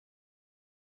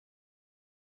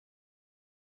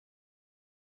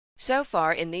So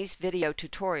far in these video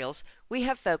tutorials, we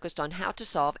have focused on how to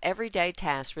solve everyday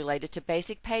tasks related to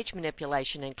basic page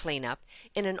manipulation and cleanup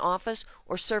in an office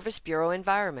or service bureau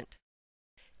environment.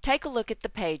 Take a look at the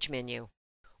Page menu,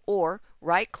 or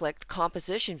right-click the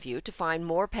Composition view to find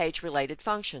more page-related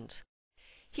functions.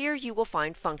 Here you will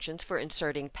find functions for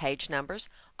inserting page numbers,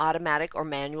 automatic or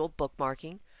manual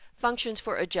bookmarking, functions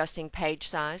for adjusting page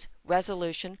size,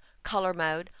 resolution, color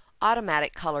mode,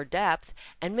 automatic color depth,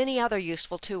 and many other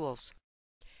useful tools.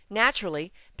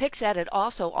 Naturally, PixEdit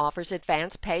also offers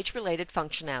advanced page-related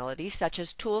functionality such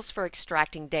as tools for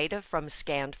extracting data from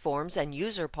scanned forms and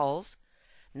user polls,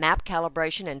 map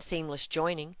calibration and seamless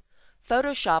joining,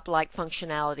 Photoshop-like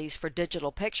functionalities for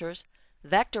digital pictures,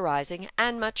 vectorizing,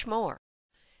 and much more.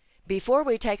 Before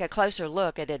we take a closer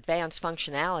look at advanced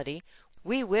functionality,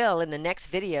 we will in the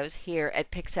next videos here at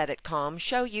PixEdit.com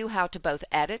show you how to both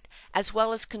edit as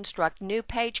well as construct new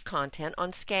page content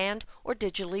on scanned or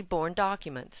digitally born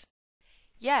documents.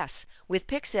 Yes, with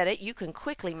PixEdit you can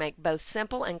quickly make both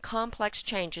simple and complex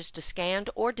changes to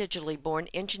scanned or digitally born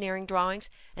engineering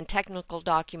drawings and technical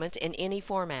documents in any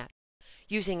format.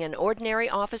 Using an ordinary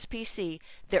Office PC,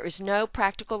 there is no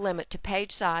practical limit to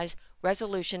page size,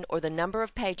 resolution, or the number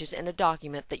of pages in a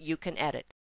document that you can edit.